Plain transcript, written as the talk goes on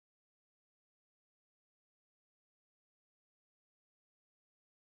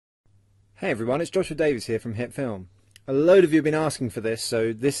Hey everyone, it's Josh Davies here from HitFilm. A load of you have been asking for this,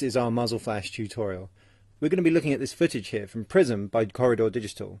 so this is our muzzle flash tutorial. We're going to be looking at this footage here from Prism by Corridor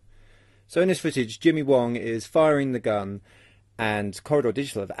Digital. So in this footage, Jimmy Wong is firing the gun, and Corridor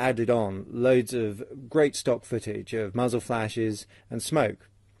Digital have added on loads of great stock footage of muzzle flashes and smoke.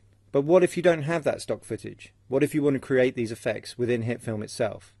 But what if you don't have that stock footage? What if you want to create these effects within HitFilm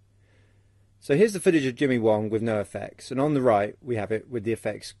itself? So here's the footage of Jimmy Wong with no effects, and on the right we have it with the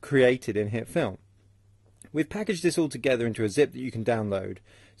effects created in HitFilm. We've packaged this all together into a zip that you can download,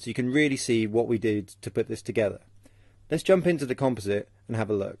 so you can really see what we did to put this together. Let's jump into the composite and have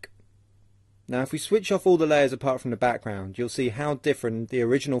a look. Now if we switch off all the layers apart from the background, you'll see how different the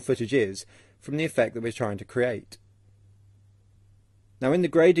original footage is from the effect that we're trying to create. Now in the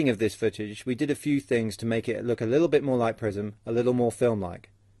grading of this footage, we did a few things to make it look a little bit more like Prism, a little more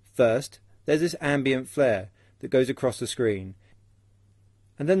film-like. First, there's this ambient flare that goes across the screen.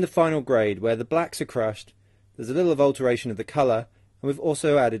 And then the final grade, where the blacks are crushed, there's a little of alteration of the colour, and we've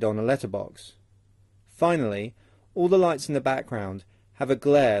also added on a letterbox. Finally, all the lights in the background have a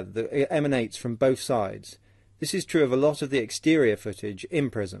glare that emanates from both sides. This is true of a lot of the exterior footage in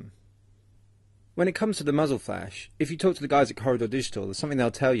Prism. When it comes to the muzzle flash, if you talk to the guys at Corridor Digital, there's something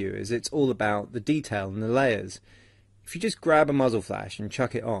they'll tell you is it's all about the detail and the layers. If you just grab a muzzle flash and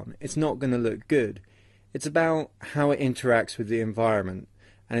chuck it on, it's not going to look good. It's about how it interacts with the environment,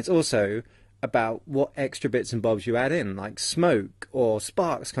 and it's also about what extra bits and bobs you add in, like smoke or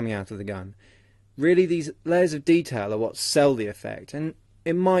sparks coming out of the gun. Really, these layers of detail are what sell the effect, and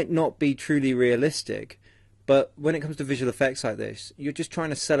it might not be truly realistic, but when it comes to visual effects like this, you're just trying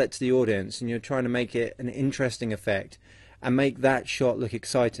to sell it to the audience, and you're trying to make it an interesting effect and make that shot look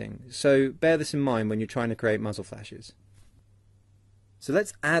exciting. So bear this in mind when you're trying to create muzzle flashes. So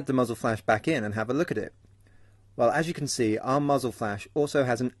let's add the muzzle flash back in and have a look at it. Well, as you can see, our muzzle flash also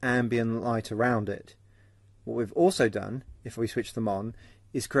has an ambient light around it. What we've also done, if we switch them on,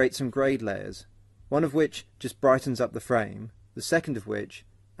 is create some grade layers, one of which just brightens up the frame, the second of which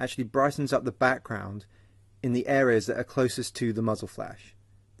actually brightens up the background in the areas that are closest to the muzzle flash.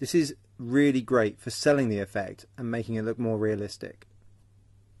 This is really great for selling the effect and making it look more realistic.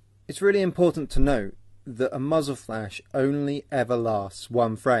 It's really important to note that a muzzle flash only ever lasts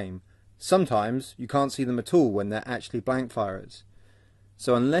one frame. Sometimes you can't see them at all when they're actually blank firers.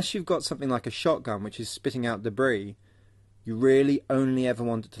 So unless you've got something like a shotgun which is spitting out debris, you really only ever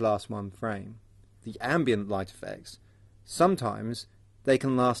want it to last one frame. The ambient light effects, sometimes they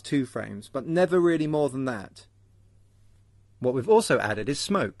can last 2 frames, but never really more than that. What we've also added is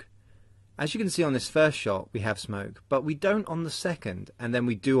smoke. As you can see on this first shot, we have smoke, but we don't on the second, and then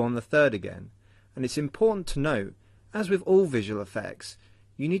we do on the third again. And it's important to note, as with all visual effects,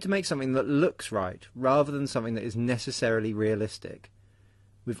 you need to make something that looks right, rather than something that is necessarily realistic.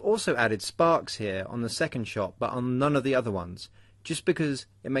 We've also added sparks here on the second shot, but on none of the other ones, just because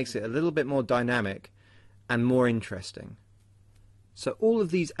it makes it a little bit more dynamic and more interesting. So all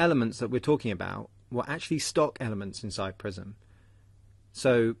of these elements that we're talking about were actually stock elements inside Prism.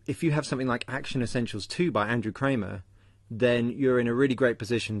 So if you have something like Action Essentials 2 by Andrew Kramer, then you're in a really great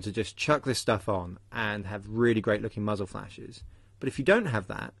position to just chuck this stuff on and have really great looking muzzle flashes. But if you don't have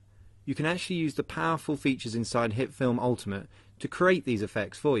that, you can actually use the powerful features inside HitFilm Ultimate to create these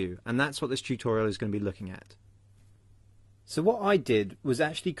effects for you, and that's what this tutorial is going to be looking at. So what I did was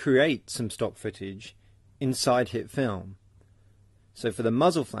actually create some stock footage inside HitFilm. So for the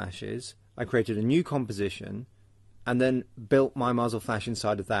muzzle flashes, I created a new composition and then built my muzzle flash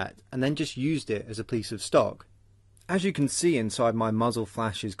inside of that, and then just used it as a piece of stock. As you can see inside my muzzle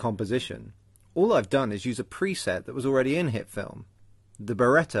flash's composition, all I've done is use a preset that was already in HitFilm, the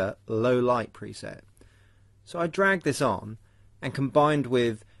Beretta Low Light preset. So I dragged this on, and combined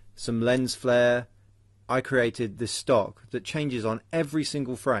with some lens flare, I created this stock that changes on every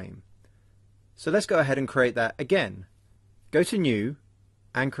single frame. So let's go ahead and create that again. Go to New,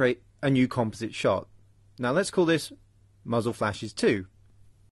 and create a new composite shot. Now let's call this Muzzle Flashes 2.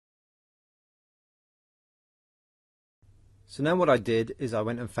 So now what I did is I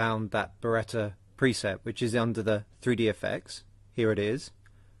went and found that Beretta preset, which is under the 3D effects. Here it is.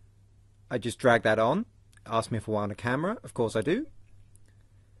 I just dragged that on. It asked me if I want a camera. Of course I do.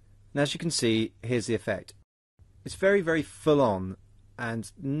 And as you can see, here's the effect. It's very, very full on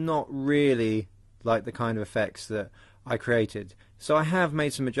and not really like the kind of effects that I created. So I have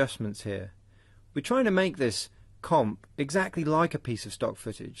made some adjustments here. We're trying to make this comp exactly like a piece of stock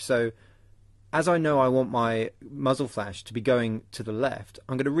footage. So as I know I want my muzzle flash to be going to the left,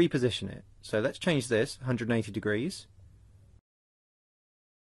 I'm going to reposition it. So let's change this 180 degrees.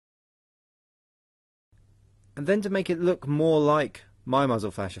 And then to make it look more like my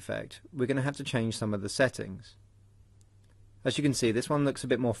muzzle flash effect, we're going to have to change some of the settings. As you can see, this one looks a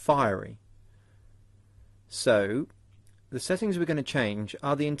bit more fiery. So the settings we're going to change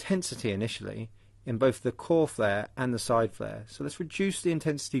are the intensity initially in both the core flare and the side flare. So let's reduce the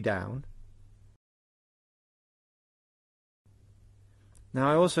intensity down. Now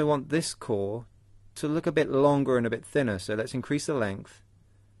I also want this core to look a bit longer and a bit thinner, so let's increase the length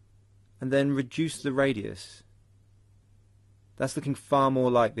and then reduce the radius. That's looking far more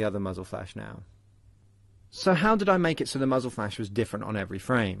like the other muzzle flash now. So how did I make it so the muzzle flash was different on every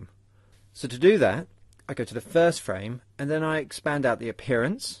frame? So to do that, I go to the first frame and then I expand out the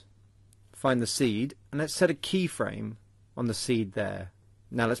appearance, find the seed, and let's set a keyframe on the seed there.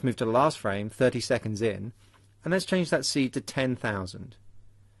 Now let's move to the last frame, 30 seconds in, and let's change that seed to 10,000.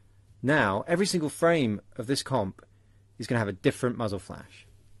 Now every single frame of this comp is going to have a different muzzle flash.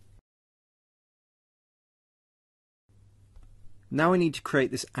 Now we need to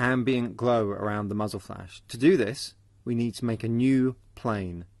create this ambient glow around the muzzle flash. To do this, we need to make a new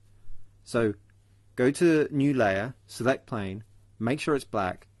plane. So go to New Layer, select Plane, make sure it's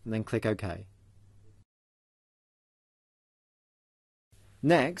black, and then click OK.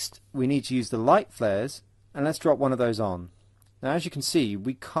 Next, we need to use the light flares, and let's drop one of those on. Now as you can see,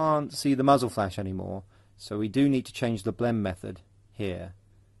 we can't see the muzzle flash anymore, so we do need to change the blend method here.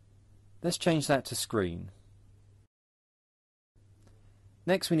 Let's change that to screen.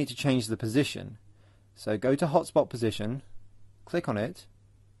 Next we need to change the position. So go to hotspot position, click on it,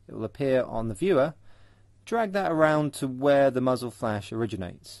 it will appear on the viewer, drag that around to where the muzzle flash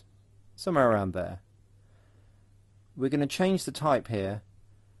originates, somewhere around there. We're going to change the type here,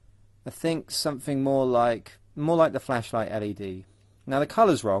 I think something more like the flashlight LED. Now the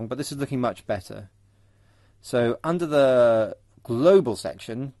colour's wrong, but this is looking much better. So under the global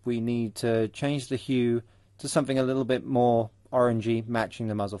section we need to change the hue to something a little bit more orangey, matching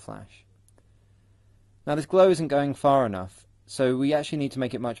the muzzle flash. Now this glow isn't going far enough, so we actually need to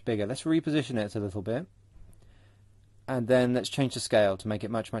make it much bigger. Let's reposition it a little bit, and then let's change the scale to make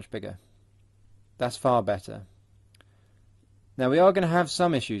it much bigger. That's far better. Now we are going to have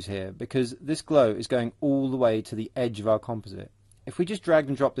some issues here because this glow is going all the way to the edge of our composite. If we just drag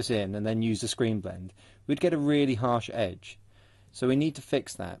and drop this in and then use the screen blend, we'd get a really harsh edge. So we need to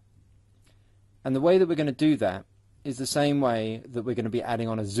fix that. And the way that we're going to do that is the same way that we're going to be adding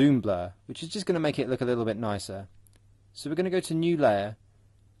on a zoom blur, which is just going to make it look a little bit nicer. So we're going to go to New Layer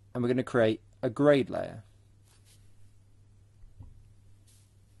and we're going to create a grade layer.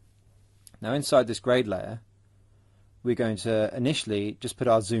 Now inside this grade layer we're going to initially just put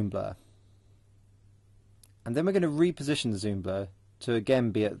our zoom blur, and then we're going to reposition the zoom blur to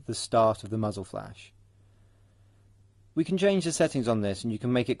again be at the start of the muzzle flash. We can change the settings on this and you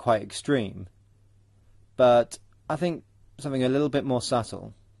can make it quite extreme, but I think something a little bit more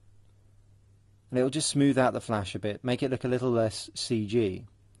subtle, and it'll just smooth out the flash a bit, make it look a little less CG.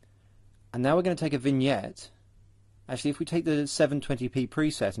 And now we're going to take a vignette. Actually, if we take the 720p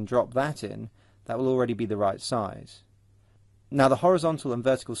preset and drop that in, that will already be the right size. Now the horizontal and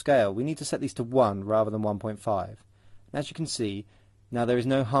vertical scale, we need to set these to 1 rather than 1.5. And as you can see, now there is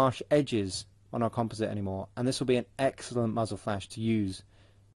no harsh edges on our composite anymore, and this will be an excellent muzzle flash to use.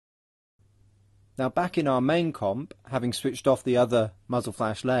 Now back in our main comp, having switched off the other muzzle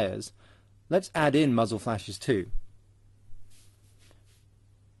flash layers, let's add in muzzle flashes too.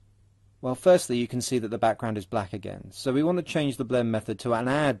 Well, firstly you can see that the background is black again, so we want to change the blend method to an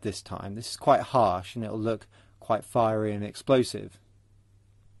add this time. This is quite harsh and it'll look quite fiery and explosive.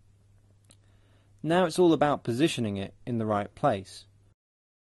 Now it's all about positioning it in the right place.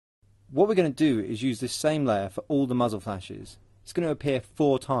 What we're going to do is use this same layer for all the muzzle flashes. It's going to appear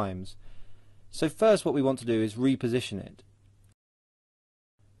 4 times. So first what we want to do is reposition it.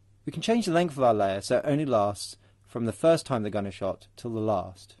 We can change the length of our layer so it only lasts from the first time the gun is shot till the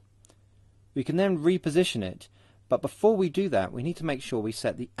last. We can then reposition it, but before we do that we need to make sure we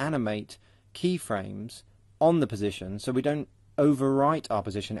set the animate keyframes on the position so we don't overwrite our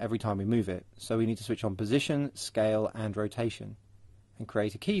position every time we move it. So we need to switch on position, scale and rotation and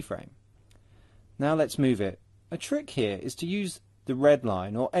create a keyframe. Now let's move it. A trick here is to use the red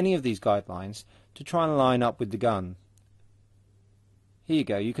line or any of these guidelines to try and line up with the gun. Here you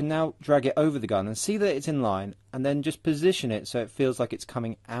go, you can now drag it over the gun and see that it's in line, and then just position it so it feels like it's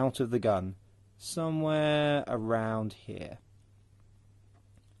coming out of the gun somewhere around here.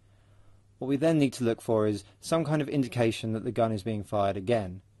 What we then need to look for is some kind of indication that the gun is being fired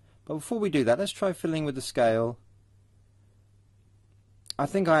again. But before we do that, let's try fiddling with the scale. I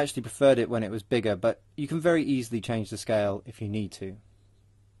think I actually preferred it when it was bigger, but you can very easily change the scale if you need to.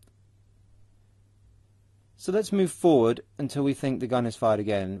 So let's move forward until we think the gun is fired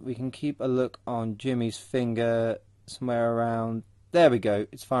again. We can keep a look on Jimmy's finger somewhere around. There we go,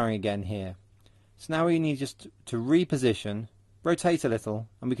 it's firing again here. So now we need just to reposition, rotate a little,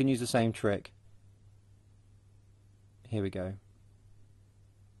 and we can use the same trick. Here we go.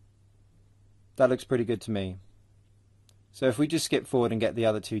 That looks pretty good to me. So if we just skip forward and get the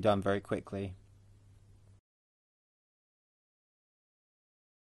other two done very quickly.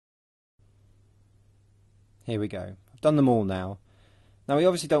 Here we go. I've done them all now. Now we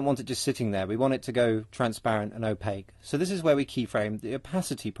obviously don't want it just sitting there. We want it to go transparent and opaque. So this is where we keyframe the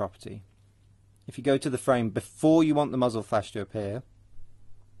opacity property. If you go to the frame before you want the muzzle flash to appear,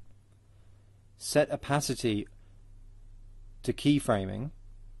 set opacity to keyframing, and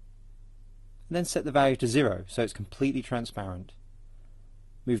then set the value to 0 so it's completely transparent.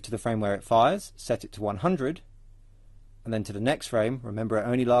 Move to the frame where it fires, set it to 100, and then to the next frame, remember it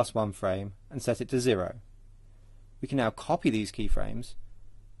only lasts one frame, and set it to 0. We can now copy these keyframes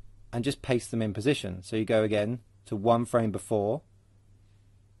and just paste them in position. So you go again to one frame before,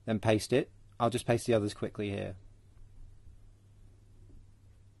 then paste it. I'll just paste the others quickly here.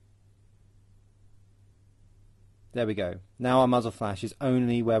 There we go. Now our muzzle flash is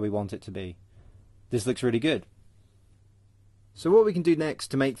only where we want it to be. This looks really good. So what we can do next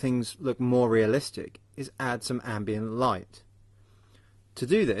to make things look more realistic is add some ambient light. To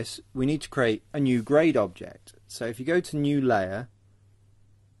do this, we need to create a new grade object. So if you go to New Layer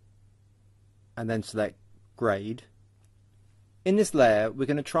and then select Grade, in this layer we're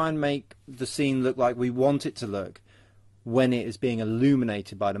going to try and make the scene look like we want it to look when it is being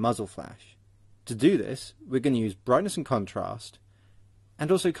illuminated by the muzzle flash. To do this, we're going to use brightness and contrast and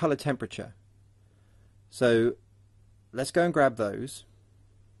also color temperature. So let's go and grab those.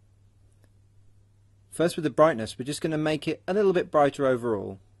 First with the brightness, we're just going to make it a little bit brighter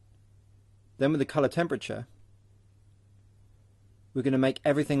overall. Then with the color temperature, we're going to make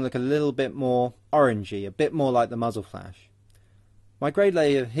everything look a little bit more orangey, a bit more like the muzzle flash. My grade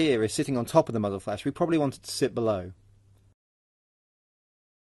layer here is sitting on top of the muzzle flash. We probably want it to sit below.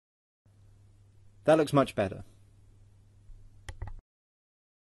 That looks much better.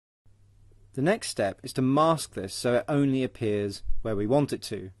 The next step is to mask this so it only appears where we want it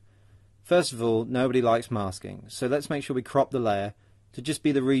to. First of all, nobody likes masking, so let's make sure we crop the layer to just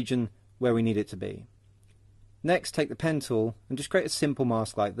be the region where we need it to be. Next, take the pen tool and just create a simple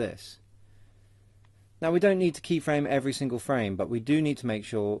mask like this. Now we don't need to keyframe every single frame, but we do need to make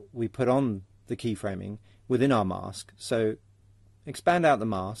sure we put on the keyframing within our mask. So expand out the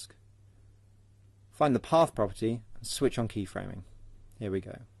mask, find the path property and switch on keyframing. Here we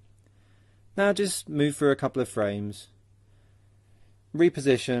go. Now just move through a couple of frames,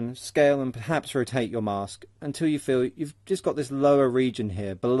 reposition, scale and perhaps rotate your mask until you feel you've just got this lower region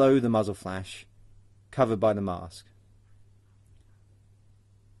here below the muzzle flash covered by the mask.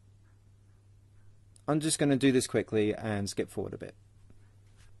 I'm just going to do this quickly and skip forward a bit.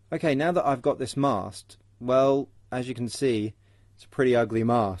 Okay, now that I've got this masked, well, as you can see, it's a pretty ugly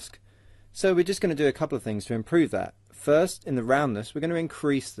mask. So we're just going to do a couple of things to improve that. First, in the roundness, we're going to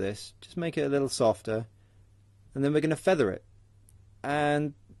increase this, just make it a little softer, and then we're going to feather it.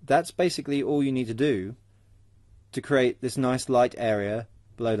 And that's basically all you need to do to create this nice light area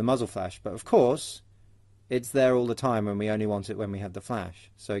below the muzzle flash. But of course, it's there all the time when we only want it when we have the flash.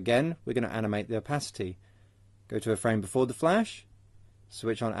 So again, we're going to animate the opacity. Go to a frame before the flash,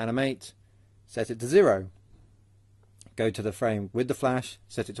 switch on animate, set it to 0. Go to the frame with the flash,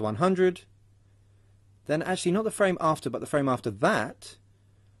 set it to 100. Then actually not the frame after, but the frame after that,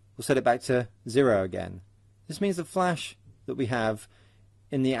 we'll set it back to 0 again. This means the flash that we have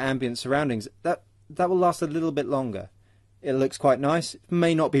in the ambient surroundings, that will last a little bit longer. It looks quite nice. It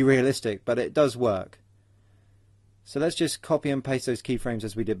may not be realistic, but it does work. So let's just copy and paste those keyframes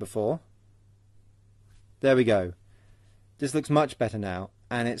as we did before. There we go. This looks much better now,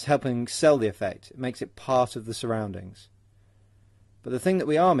 and it's helping sell the effect. It makes it part of the surroundings. But the thing that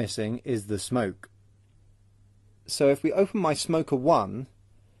we are missing is the smoke. So if we open my Smoker 1,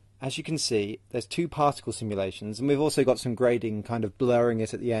 as you can see, there's 2 particle simulations, and we've also got some grading kind of blurring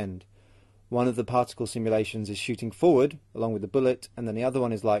it at the end. One of the particle simulations is shooting forward along with the bullet, and then the other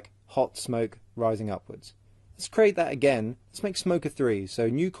one is like hot smoke rising upwards. Let's create that again. Let's make Smoker 3. So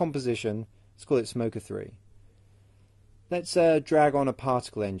new composition, let's call it Smoker 3. Let's drag on a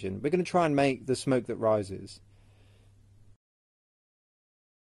particle engine. We're going to try and make the smoke that rises.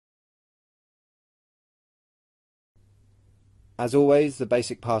 As always, the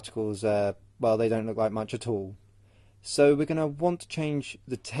basic particles, well, they don't look like much at all. So we're going to want to change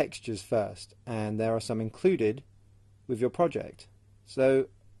the textures first, and there are some included with your project. So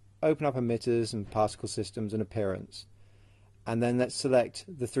open up emitters and particle systems and appearance, and then let's select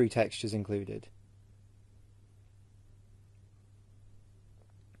the 3 textures included.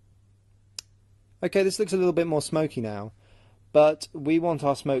 Okay, this looks a little bit more smoky now, but we want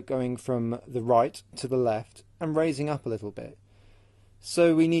our smoke going from the right to the left and raising up a little bit.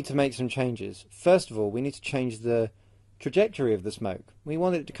 So we need to make some changes. First of all, we need to change the trajectory of the smoke. We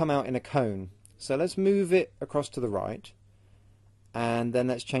want it to come out in a cone. So let's move it across to the right, and then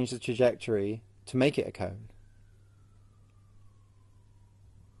let's change the trajectory to make it a cone.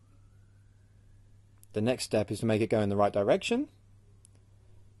 The next step is to make it go in the right direction.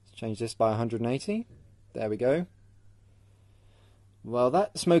 Let's change this by 180. There we go. Well,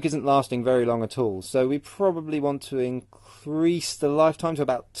 that smoke isn't lasting very long at all, so we probably want to increase the lifetime to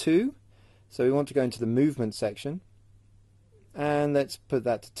about 2. So we want to go into the movement section, and let's put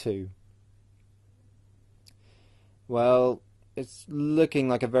that to 2. Well, it's looking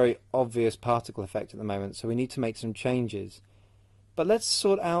like a very obvious particle effect at the moment, so we need to make some changes. But let's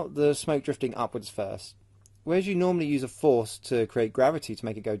sort out the smoke drifting upwards first. Whereas you normally use a force to create gravity to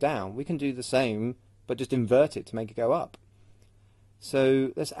make it go down, we can do the same, but just invert it to make it go up.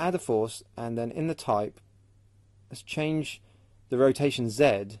 So let's add a force, and then in the type, let's change the rotation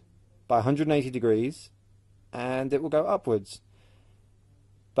Z by 180 degrees, and it will go upwards.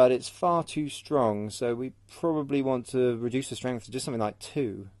 But it's far too strong, so we probably want to reduce the strength to just something like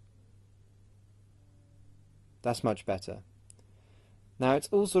 2. That's much better. Now it's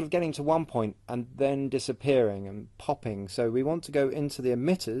all sort of getting to one point and then disappearing and popping, so we want to go into the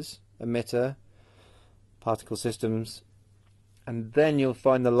emitters, emitter, particle systems, and then you'll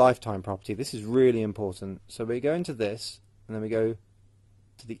find the lifetime property. This is really important. So we go into this, and then we go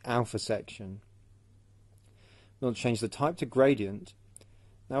to the alpha section. We want to change the type to gradient.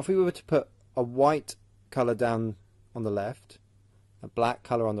 Now if we were to put a white colour down on the left, a black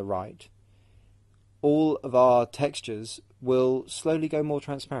colour on the right, all of our textures will slowly go more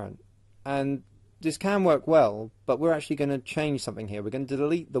transparent. And this can work well, but we're actually going to change something here. We're going to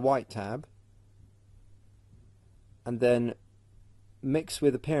delete the white tab, and then mix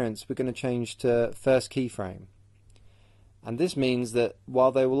with appearance, we're going to change to first keyframe. And this means that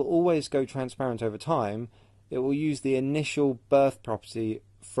while they will always go transparent over time, it will use the initial birth property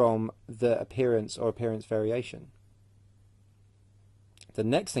from the appearance or appearance variation. The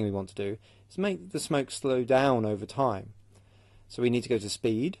next thing we want to do is make the smoke slow down over time. So we need to go to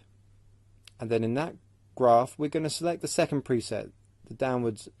speed, and then in that graph we're going to select the second preset, the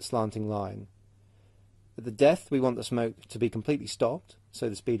downwards slanting line. At the depth we want the smoke to be completely stopped, so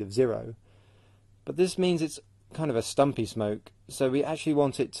the speed of 0. But this means it's kind of a stumpy smoke, so we actually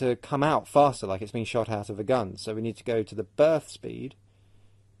want it to come out faster, like it's being shot out of a gun. So we need to go to the birth speed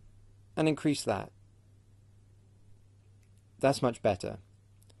and increase that. That's much better.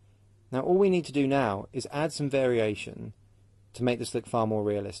 Now all we need to do now is add some variation to make this look far more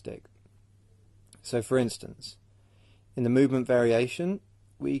realistic. So for instance, in the movement variation,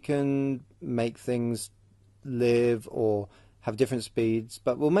 we can make things live or have different speeds,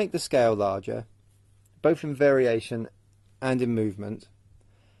 but we'll make the scale larger, both in variation and in movement,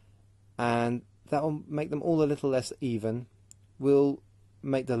 and that will make them all a little less even. We'll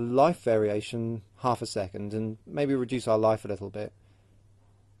make the life variation half a second and maybe reduce our life a little bit.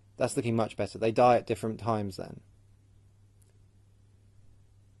 That's looking much better. They die at different times then.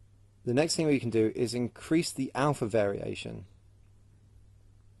 The next thing we can do is increase the alpha variation,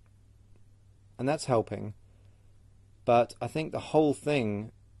 and that's helping, but I think the whole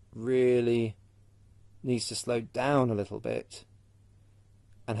thing really needs to slow down a little bit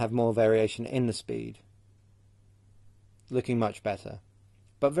and have more variation in the speed. Looking much better,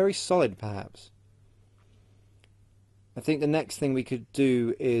 but very solid perhaps. I think the next thing we could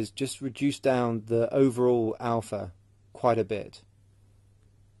do is just reduce down the overall alpha quite a bit.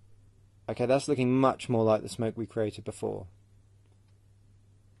 Okay, that's looking much more like the smoke we created before.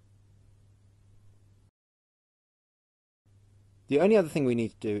 The only other thing we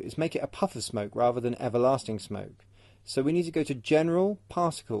need to do is make it a puff of smoke rather than everlasting smoke. So we need to go to General,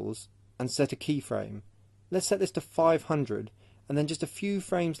 Particles, and set a keyframe. Let's set this to 500, and then just a few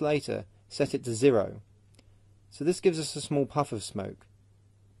frames later, set it to 0. So this gives us a small puff of smoke.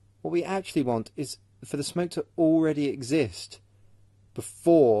 What we actually want is for the smoke to already exist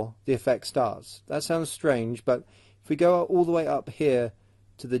before the effect starts. That sounds strange, but if we go all the way up here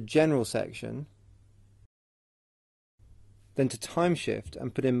to the General section, then to time shift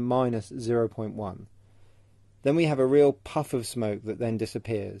and put in minus 0.1. Then we have a real puff of smoke that then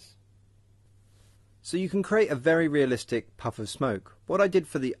disappears. So you can create a very realistic puff of smoke. What I did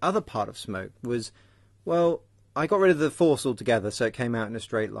for the other part of smoke was, well, I got rid of the force altogether so it came out in a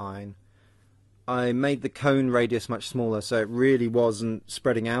straight line. I made the cone radius much smaller so it really wasn't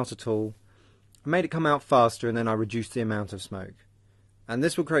spreading out at all. I made it come out faster and then I reduced the amount of smoke. And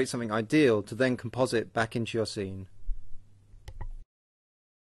this will create something ideal to then composite back into your scene.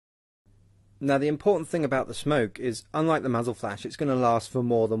 Now the important thing about the smoke is, unlike the muzzle flash, it's going to last for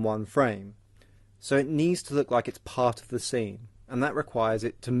more than one frame. So it needs to look like it's part of the scene, and that requires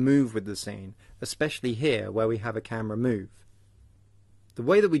it to move with the scene, especially here where we have a camera move. The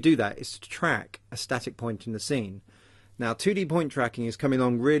way that we do that is to track a static point in the scene. Now 2D point tracking is coming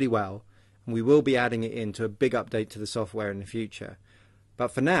along really well, and we will be adding it into a big update to the software in the future. But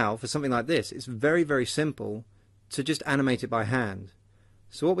for now, for something like this, it's very, very simple to just animate it by hand.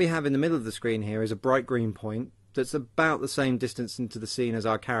 So what we have in the middle of the screen here is a bright green point that's about the same distance into the scene as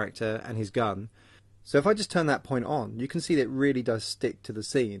our character and his gun. So if I just turn that point on, you can see that it really does stick to the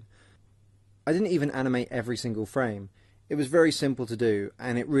scene. I didn't even animate every single frame. It was very simple to do,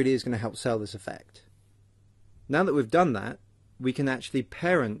 and it really is going to help sell this effect. Now that we've done that, we can actually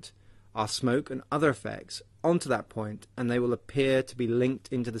parent our smoke and other effects onto that point, and they will appear to be linked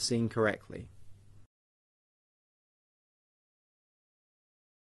into the scene correctly.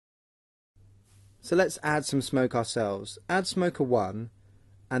 So let's add some smoke ourselves. Add smoker 1,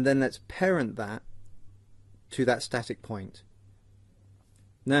 and then let's parent that to that static point.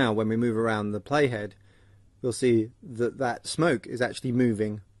 Now when we move around the playhead, we'll see that that smoke is actually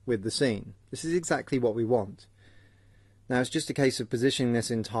moving with the scene. This is exactly what we want. Now it's just a case of positioning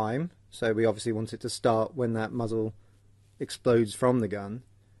this in time, so we obviously want it to start when that muzzle explodes from the gun,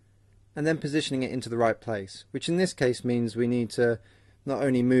 and then positioning it into the right place, which in this case means we need to not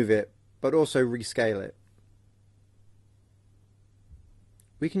only move it, but also rescale it.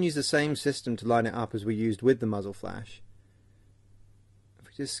 We can use the same system to line it up as we used with the muzzle flash. If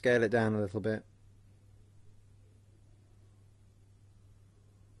we just scale it down a little bit.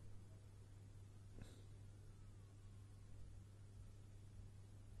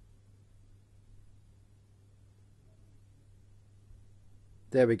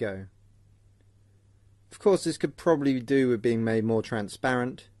 There we go. Of course, this could probably do with being made more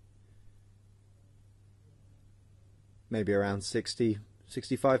transparent. Maybe around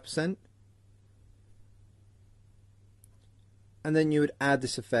 65%. And then you would add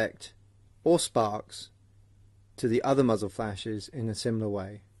this effect or sparks to the other muzzle flashes in a similar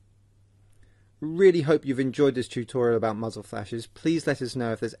way. Really hope you've enjoyed this tutorial about muzzle flashes. Please let us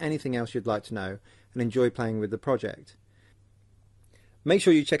know if there's anything else you'd like to know, and enjoy playing with the project. Make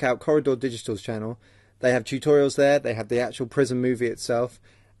sure you check out Corridor Digital's channel. They have tutorials there, they have the actual Prism movie itself,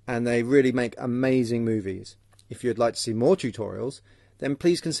 and they really make amazing movies. If you'd like to see more tutorials, then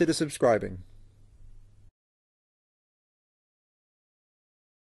please consider subscribing.